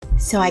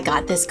So I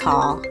got this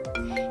call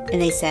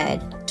and they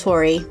said,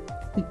 Tori,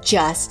 we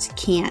just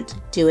can't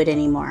do it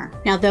anymore.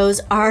 Now, those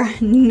are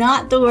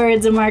not the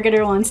words a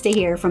marketer wants to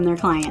hear from their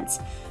clients,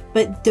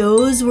 but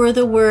those were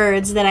the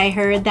words that I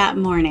heard that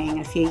morning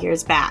a few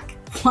years back.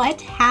 What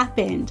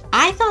happened?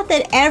 I thought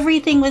that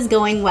everything was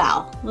going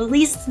well. Well, at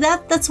least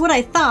that's what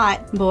I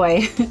thought.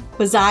 Boy,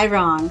 was I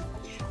wrong.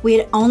 We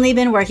had only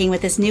been working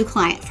with this new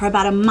client for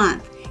about a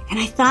month, and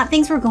I thought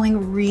things were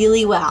going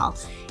really well.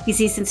 You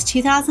see, since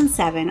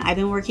 2007, I've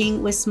been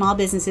working with small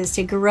businesses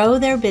to grow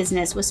their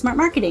business with smart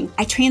marketing.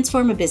 I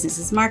transform a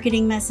business's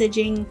marketing,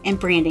 messaging, and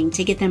branding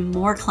to get them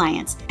more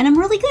clients, and I'm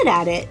really good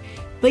at it.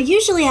 But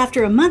usually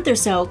after a month or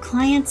so,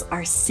 clients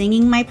are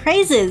singing my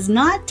praises,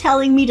 not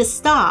telling me to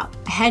stop.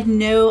 I had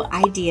no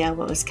idea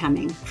what was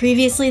coming.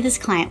 Previously, this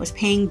client was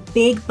paying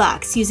big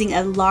bucks using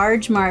a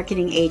large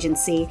marketing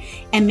agency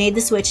and made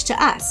the switch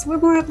to us. We're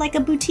more of like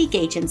a boutique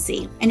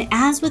agency. And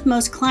as with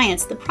most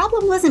clients, the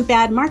problem wasn't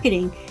bad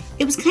marketing.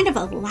 It was kind of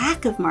a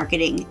lack of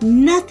marketing.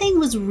 Nothing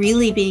was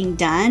really being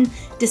done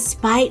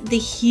despite the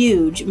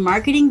huge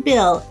marketing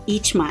bill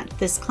each month.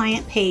 This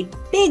client paid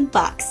big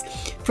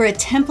bucks for a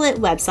template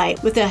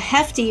website with a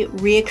hefty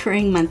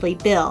reoccurring monthly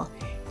bill.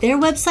 Their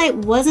website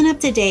wasn't up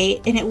to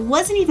date and it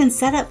wasn't even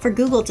set up for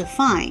Google to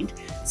find.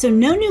 So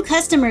no new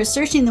customers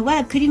searching the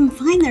web could even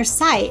find their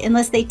site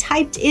unless they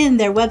typed in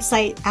their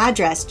website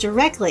address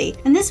directly.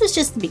 And this was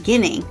just the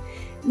beginning.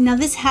 Now,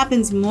 this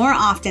happens more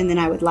often than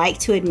I would like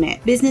to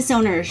admit. Business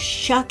owners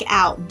shuck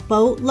out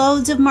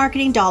boatloads of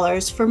marketing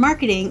dollars for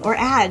marketing or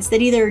ads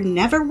that either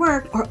never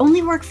work or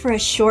only work for a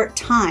short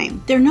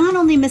time. They're not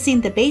only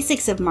missing the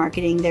basics of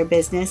marketing their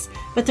business,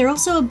 but they're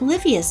also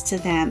oblivious to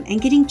them and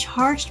getting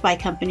charged by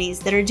companies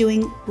that are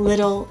doing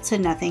little to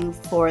nothing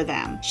for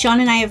them.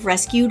 Sean and I have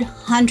rescued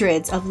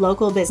hundreds of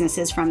local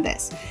businesses from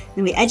this.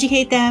 And we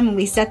educate them and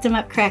we set them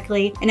up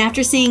correctly. And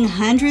after seeing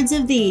hundreds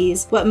of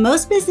these, what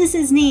most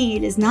businesses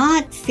need is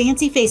not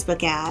fancy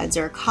Facebook ads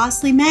or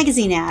costly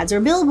magazine ads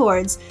or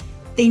billboards.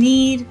 They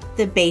need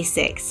the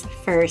basics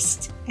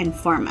first and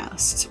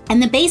foremost.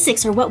 And the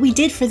basics are what we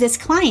did for this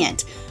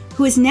client,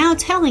 who is now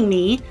telling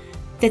me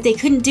that they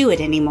couldn't do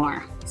it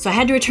anymore. So I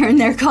had to return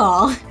their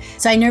call.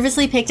 So I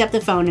nervously picked up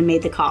the phone and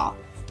made the call.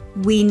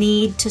 We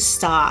need to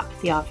stop,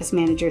 the office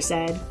manager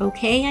said.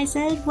 Okay, I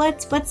said,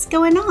 what's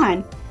going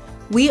on?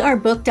 We are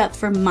booked up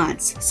for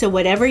months, so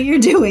whatever you're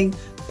doing,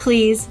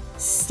 please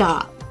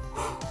stop.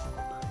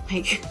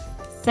 Like,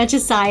 such a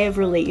sigh of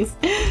relief.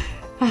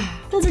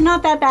 Those are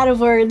not that bad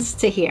of words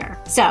to hear.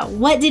 So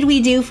what did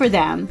we do for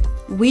them?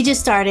 We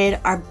just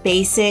started our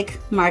basic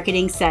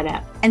marketing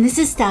setup. And this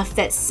is stuff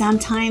that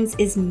sometimes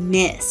is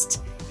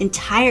missed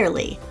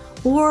entirely,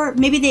 or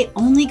maybe they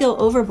only go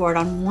overboard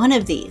on one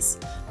of these.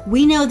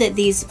 We know that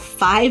these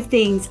 5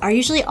 things are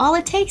usually all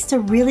it takes to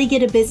really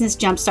get a business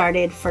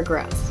jump-started for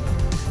growth.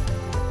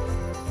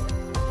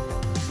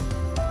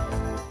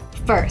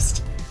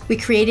 First, we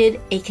created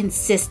a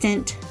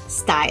consistent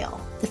style.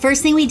 The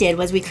first thing we did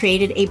was we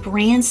created a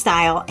brand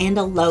style and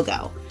a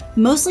logo,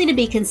 mostly to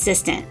be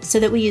consistent so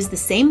that we use the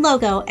same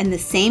logo and the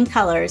same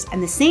colors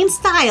and the same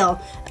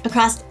style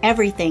across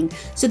everything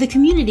so the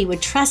community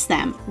would trust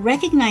them,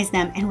 recognize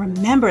them, and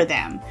remember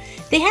them.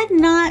 They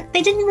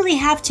didn't really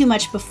have too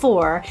much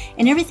before,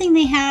 and everything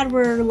they had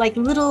were like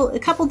a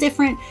couple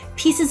different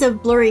pieces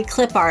of blurry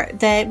clip art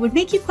that would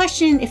make you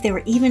question if they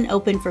were even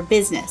open for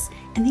business.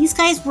 And these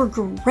guys were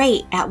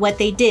great at what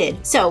they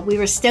did. So we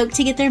were stoked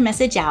to get their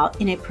message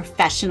out in a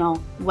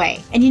professional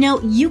way. And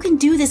you can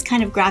do this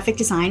kind of graphic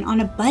design on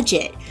a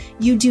budget.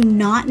 You do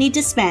not need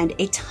to spend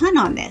a ton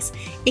on this.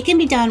 It can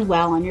be done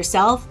well on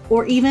yourself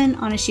or even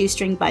on a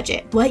shoestring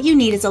budget. What you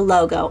need is a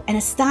logo and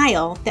a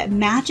style that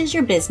matches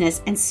your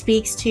business and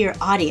speaks to your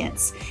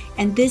audience.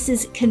 And this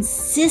is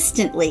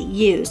consistently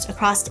used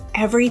across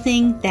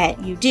everything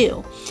that you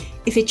do.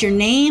 If it's your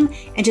name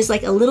and just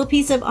like a little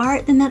piece of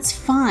art, then that's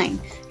fine.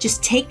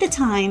 Just take the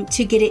time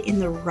to get it in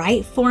the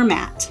right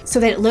format so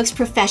that it looks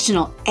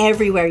professional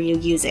everywhere you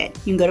use it.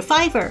 You can go to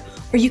Fiverr,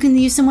 or you can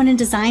use someone in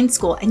design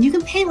school, and you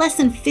can pay less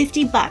than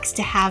 $50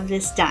 to have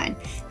this done.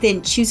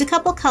 Then choose a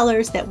couple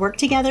colors that work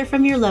together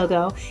from your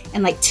logo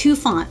and like 2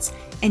 fonts,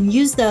 and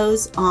use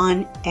those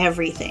on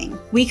everything.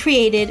 We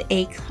created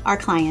our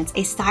clients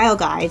a style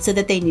guide so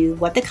that they knew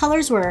what the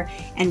colors were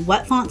and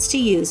what fonts to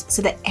use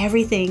so that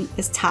everything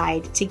is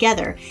tied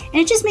together.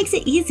 And it just makes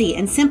it easy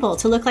and simple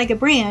to look like a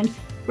brand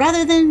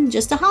rather than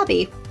just a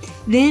hobby.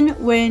 Then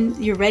when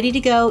you're ready to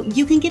go,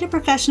 you can get a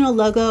professional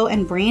logo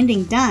and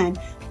branding done.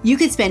 You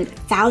could spend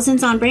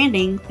thousands on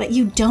branding, but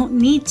you don't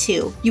need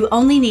to. You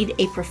only need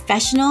a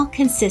professional,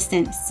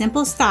 consistent,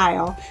 simple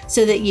style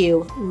so that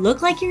you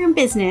look like you're in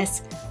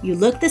business, you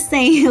look the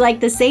same,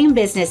 like the same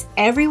business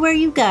everywhere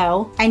you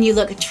go, and you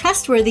look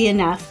trustworthy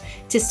enough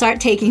to start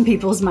taking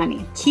people's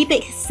money. Keep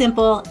it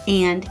simple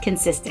and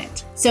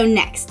consistent. So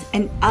next,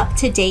 an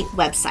up-to-date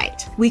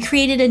website. We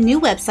created a new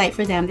website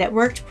for them that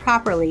worked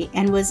properly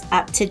and was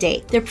up to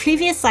date. Their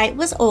previous site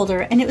was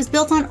older and it was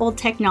built on old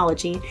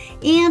technology,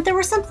 and there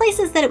were some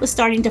places that it was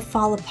starting to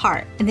fall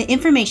apart and the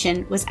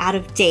information was out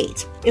of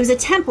date. It was a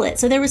template,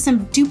 so there was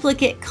some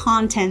duplicate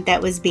content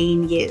that was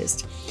being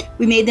used.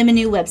 We made them a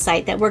new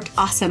website that worked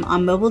awesome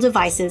on mobile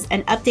devices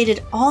and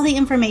updated all the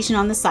information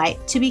on the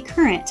site to be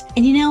current.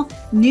 And you know,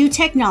 new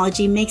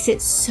technology makes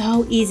it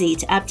so easy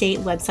to update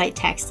website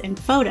text and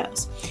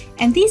photos.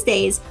 And these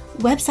days,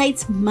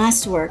 websites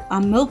must work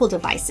on mobile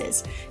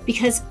devices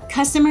because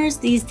customers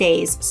these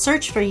days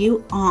search for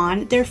you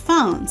on their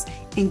phones.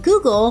 And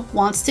Google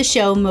wants to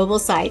show mobile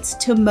sites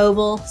to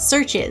mobile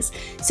searches,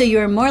 so you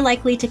are more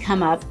likely to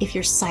come up if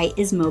your site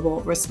is mobile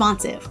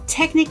responsive.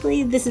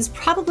 Technically, this is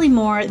probably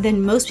more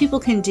than most people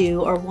can do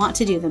or want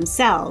to do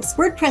themselves.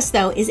 WordPress,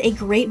 though, is a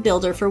great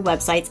builder for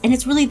websites, and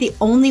it's really the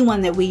only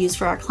one that we use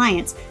for our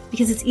clients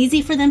because it's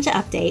easy for them to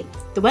update.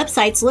 The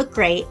websites look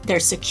great, they're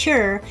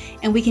secure,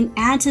 and we can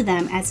add to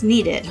them as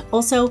needed.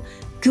 Also,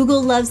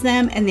 Google loves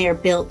them and they are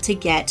built to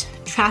get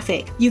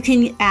traffic. You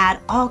can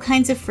add all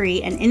kinds of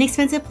free and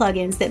inexpensive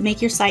plugins that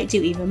make your site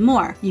do even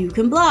more. You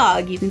can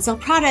blog, you can sell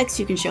products,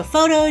 you can show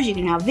photos, you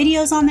can have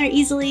videos on there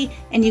easily,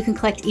 and you can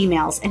collect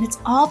emails, and it's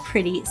all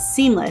pretty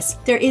seamless.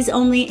 There is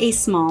only a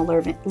small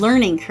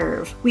learning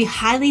curve. We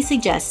highly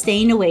suggest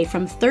staying away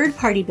from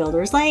third-party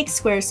builders like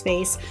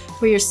Squarespace,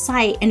 where your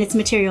site and its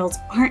materials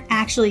aren't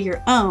actually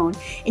your own,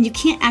 and you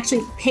can't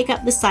actually pick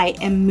up the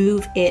site and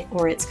move it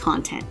or its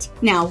content.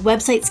 Now,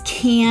 websites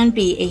can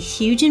be a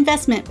huge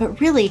investment, but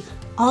really,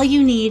 all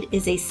you need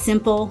is a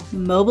simple,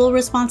 mobile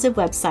responsive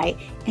website,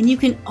 and you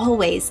can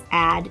always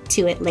add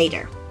to it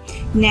later.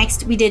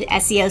 Next, we did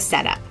SEO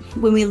setup.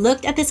 When we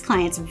looked at this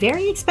client's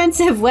very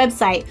expensive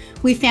website,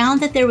 we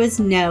found that there was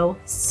no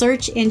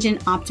search engine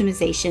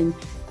optimization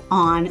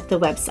on the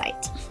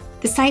website.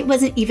 The site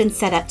wasn't even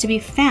set up to be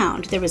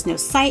found. There was no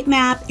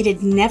sitemap, it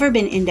had never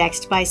been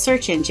indexed by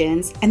search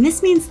engines, and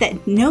this means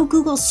that no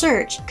Google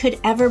search could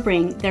ever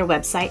bring their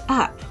website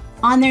up.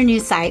 On their new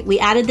site, we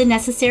added the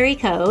necessary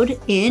code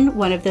in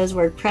one of those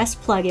WordPress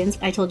plugins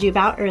I told you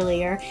about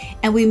earlier,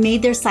 and we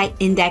made their site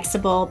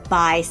indexable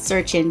by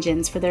search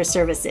engines for their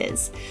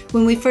services.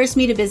 When we first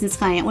meet a business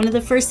client, one of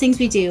the first things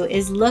we do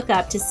is look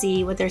up to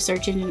see what their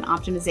search engine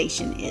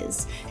optimization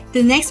is.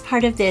 The next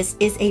part of this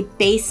is a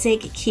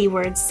basic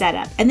keyword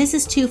setup, and this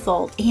is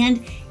twofold,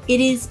 and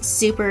it is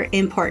super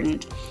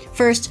important.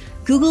 First,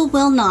 Google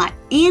will not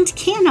and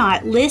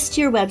cannot list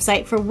your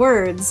website for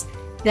words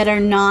that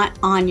are not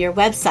on your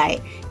website.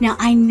 Now,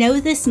 I know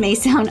this may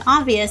sound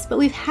obvious, but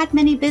we've had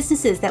many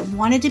businesses that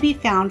wanted to be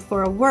found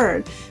for a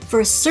word,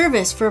 for a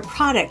service, for a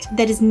product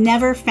that is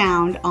never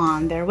found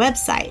on their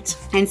website.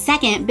 And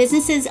second,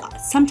 businesses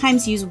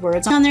sometimes use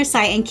words on their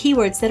site and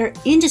keywords that are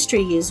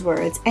industry used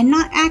words and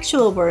not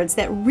actual words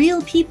that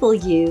real people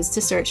use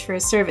to search for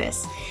a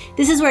service.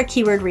 This is where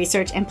keyword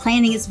research and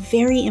planning is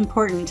very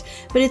important,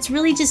 but it's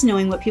really just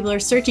knowing what people are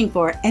searching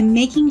for and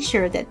making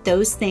sure that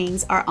those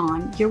things are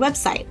on your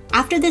website.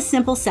 After this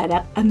simple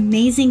setup,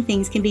 amazing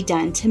things can be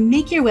done to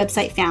make your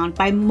website found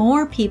by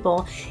more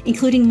people,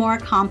 including more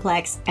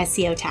complex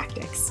SEO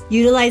tactics,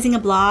 utilizing a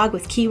blog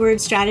with keyword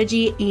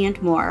strategy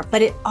and more.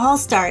 But it all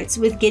starts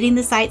with getting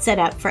the site set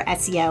up for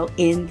SEO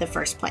in the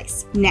first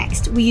place.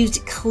 Next, we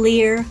used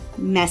clear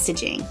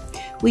messaging.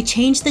 We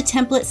changed the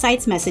template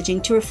site's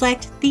messaging to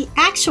reflect the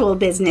actual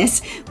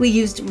business. We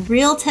used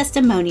real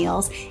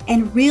testimonials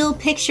and real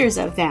pictures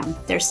of them,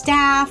 their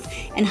staff,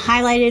 and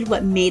highlighted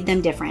what made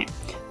them different.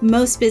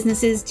 Most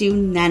businesses do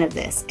none of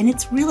this, and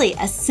it's really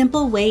a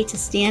simple way to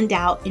stand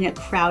out in a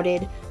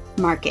crowded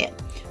market,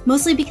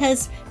 mostly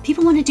because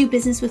people want to do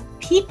business with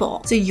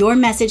people. So your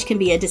message can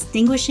be a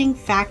distinguishing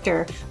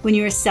factor when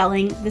you are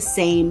selling the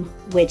same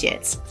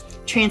widgets.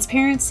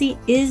 Transparency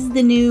is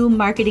the new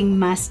marketing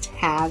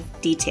must-have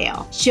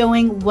detail.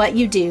 Showing what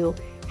you do,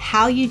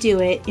 how you do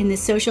it in the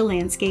social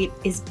landscape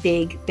is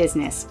big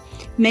business.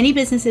 Many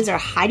businesses are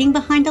hiding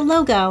behind a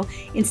logo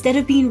instead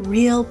of being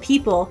real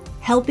people,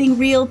 helping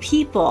real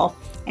people,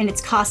 and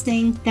it's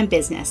costing them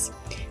business.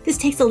 This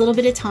takes a little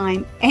bit of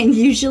time and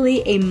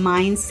usually a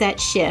mindset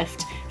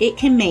shift. It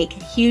can make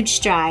huge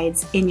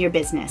strides in your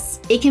business.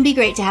 It can be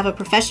great to have a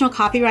professional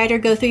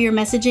copywriter go through your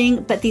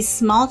messaging, but these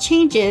small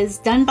changes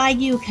done by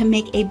you can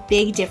make a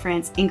big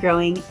difference in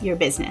growing your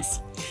business.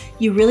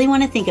 You really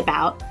want to think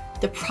about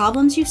the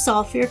problems you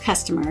solve for your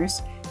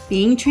customers,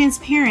 being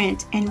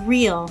transparent and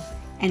real,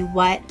 and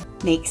what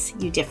makes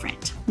you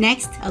different.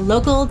 Next, a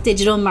local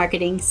digital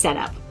marketing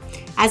setup.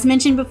 As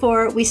mentioned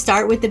before, we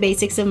start with the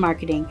basics of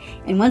marketing,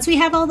 and once we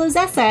have all those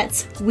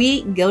assets,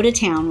 we go to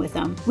town with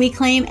them. We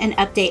claim and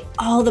update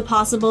all the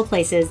possible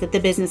places that the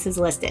business is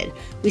listed.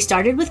 We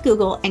started with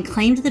Google and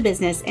claimed the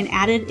business and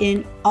added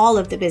in all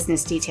of the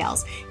business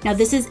details. Now,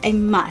 this is a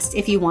must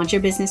if you want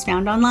your business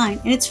found online,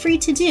 and it's free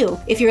to do.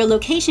 If you're a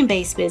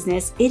location-based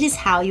business, it is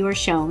how you are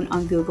shown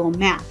on Google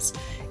Maps.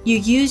 You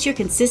use your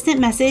consistent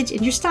message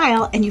and your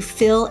style, and you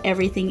fill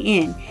everything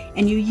in,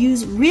 and you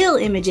use real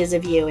images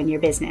of you and your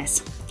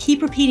business.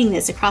 Keep repeating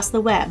this across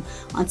the web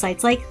on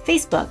sites like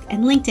Facebook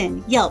and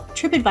LinkedIn, Yelp,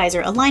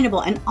 TripAdvisor,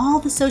 Alignable, and all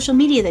the social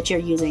media that you're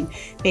using.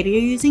 Maybe you're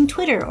using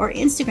Twitter or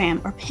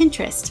Instagram or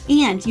Pinterest,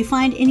 and you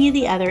find any of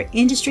the other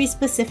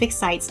industry-specific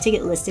sites to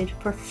get listed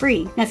for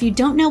free. Now, if you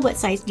don't know what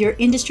sites your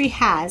industry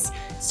has,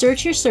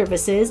 search your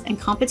services and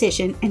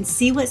competition and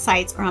see what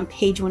sites are on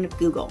page 1 of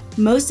Google.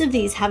 Most of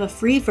these have a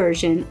free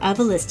version of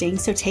a listing,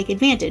 so take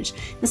advantage.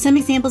 Now, some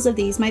examples of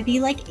these might be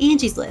like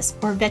Angie's List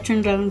or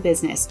Veteran-Owned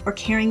Business or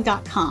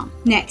Caring.com.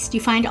 Next,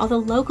 you find all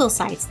the local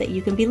sites that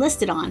you can be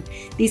listed on.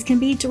 These can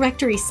be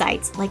directory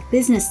sites like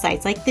business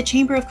sites like the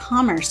Chamber of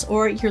Commerce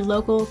or your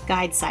local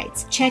guide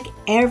sites. Check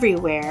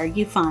everywhere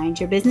you find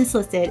your business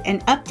listed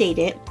and update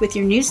it with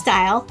your new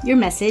style, your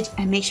message,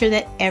 and make sure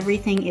that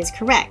everything is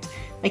correct,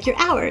 like your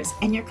hours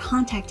and your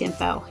contact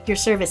info, your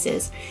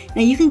services.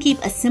 Now you can keep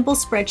a simple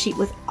spreadsheet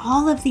with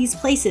all of these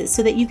places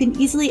so that you can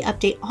easily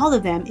update all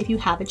of them if you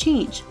have a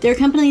change. There are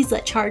companies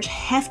that charge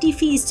hefty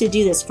fees to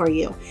do this for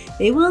you.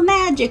 They will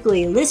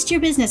magically list your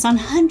business on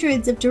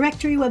hundreds of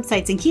directory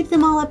websites and keep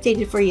them all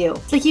updated for you.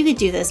 It's like you could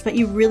do this, but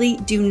you really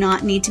do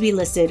not need to be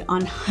listed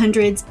on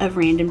hundreds of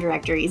random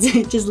directories.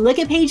 Just look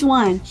at page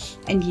 1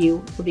 and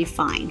you will be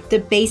fine. The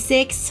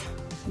basics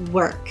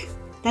work.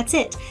 That's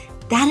it.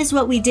 That is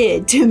what we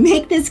did to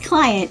make this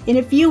client in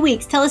a few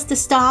weeks tell us to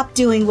stop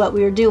doing what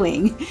we were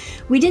doing.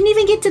 We didn't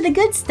even get to the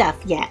good stuff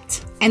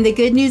yet. And the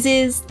good news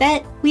is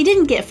that we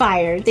didn't get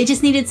fired. They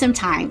just needed some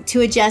time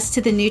to adjust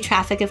to the new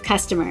traffic of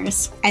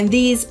customers. And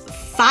these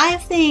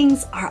 5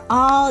 things are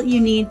all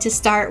you need to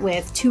start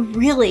with to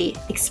really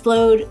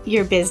explode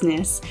your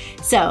business.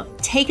 So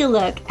take a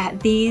look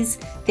at these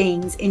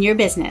things in your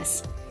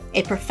business: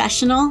 a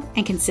professional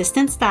and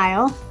consistent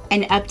style,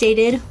 an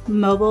updated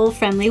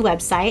mobile-friendly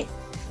website,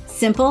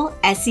 simple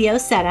SEO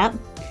setup,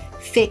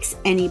 fix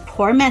any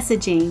poor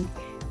messaging,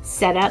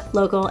 set up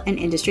local and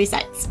industry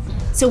sites.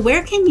 So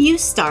where can you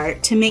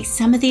start to make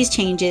some of these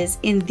changes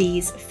in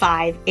these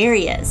 5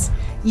 areas?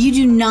 You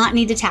do not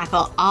need to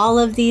tackle all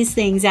of these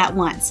things at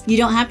once. You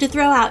don't have to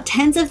throw out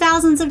tens of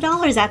thousands of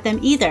dollars at them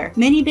either.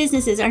 Many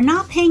businesses are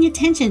not paying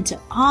attention to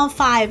all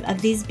 5 of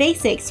these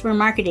basics for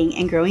marketing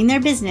and growing their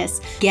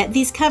business. Get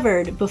these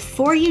covered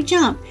before you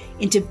jump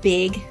into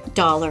big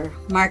dollar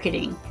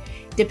marketing.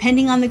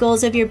 Depending on the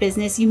goals of your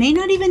business, you may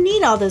not even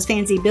need all those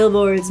fancy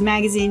billboards,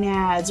 magazine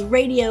ads,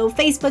 radio,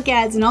 Facebook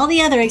ads, and all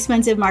the other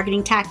expensive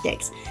marketing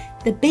tactics.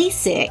 The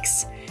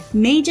basics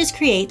may just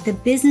create the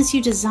business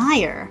you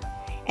desire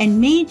and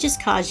may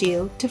just cause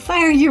you to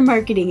fire your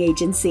marketing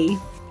agency.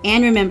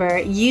 And remember,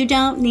 you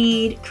don't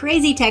need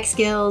crazy tech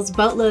skills,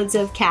 boatloads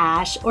of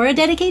cash, or a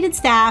dedicated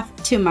staff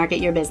to market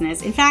your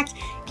business. In fact,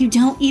 you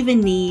don't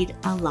even need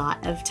a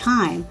lot of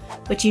time.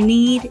 What you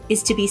need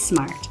is to be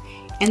smart.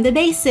 And the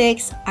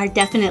basics are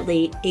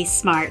definitely a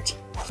smart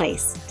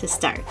place to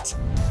start.